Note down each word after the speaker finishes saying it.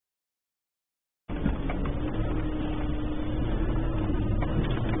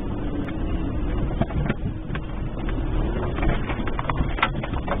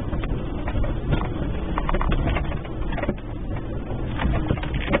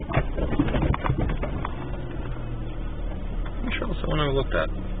I looked at?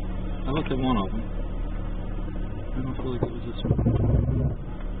 I looked at one of them. I don't feel like it was this one.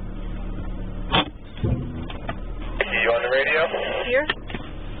 You on the radio? Here?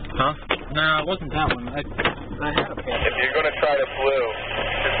 Huh? No, it wasn't that one. I had a pair. If you're going to try the blue,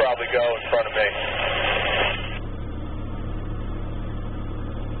 you should probably go in front of me.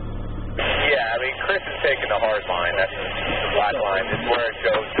 Yeah, I mean, Chris is taking the hard line. That's the black line. This is where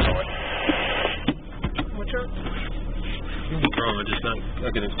Joe's going. Which one? No problem. I just not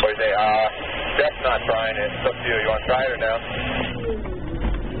looking at. What do you say? Jeff's not trying it. It's up to you. You want to try it or no?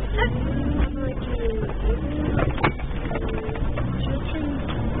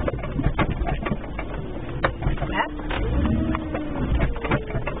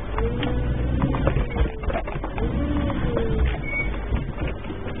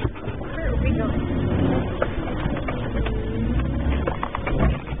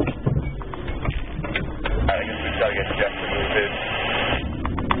 I guess we gotta get Jeff to move his.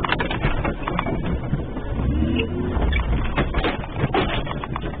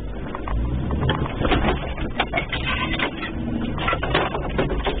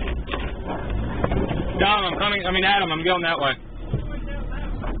 Dom, I'm coming. I mean, Adam, I'm going that way.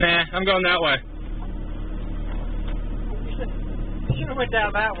 Nah, I'm going that way. You should have went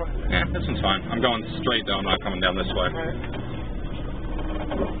down that one. Yeah, this one's fine. I'm going straight though. I'm not coming down this way.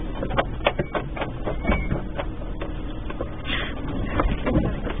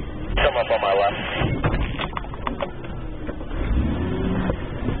 Come up on my left.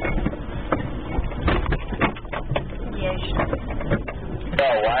 No,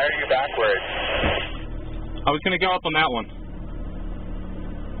 why are you backwards? I was gonna go up on that one.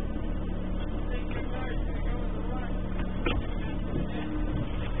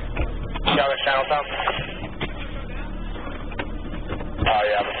 You got the channel, Tom? Oh,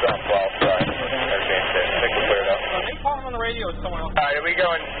 yeah, I'm on 12. Sorry. Okay, I think we're cleared up. Are they calling on the radio or someone else? All right, are we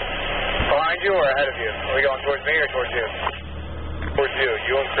going behind you or ahead of you? Are we going towards me or towards you? Towards you.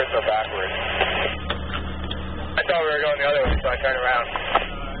 You and Chris are backwards. I thought we were going the other way, so I turned around.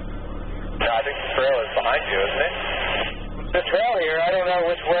 No, I think the trail is behind you, isn't it? The trail here, I don't know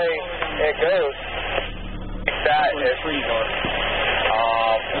which way it goes. That is...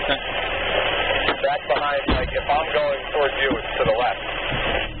 Okay. That's behind, like, if I'm going towards you, it's to the left.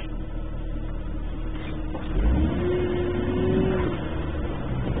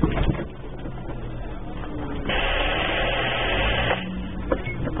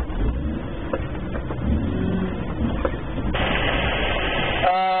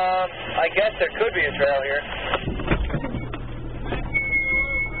 I guess there could be a trail here.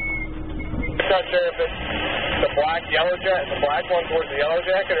 I'm not sure if it's the black one towards the yellow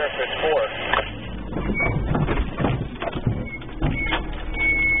jacket, or if it's 4.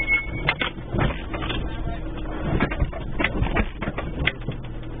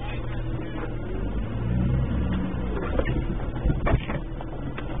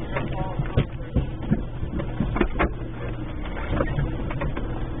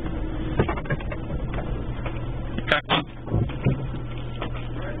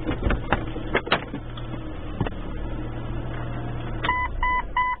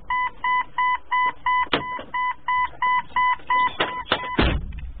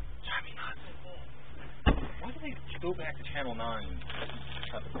 Go back to channel 9 and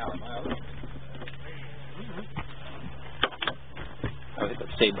cut the power mile. I hit the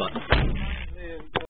save button.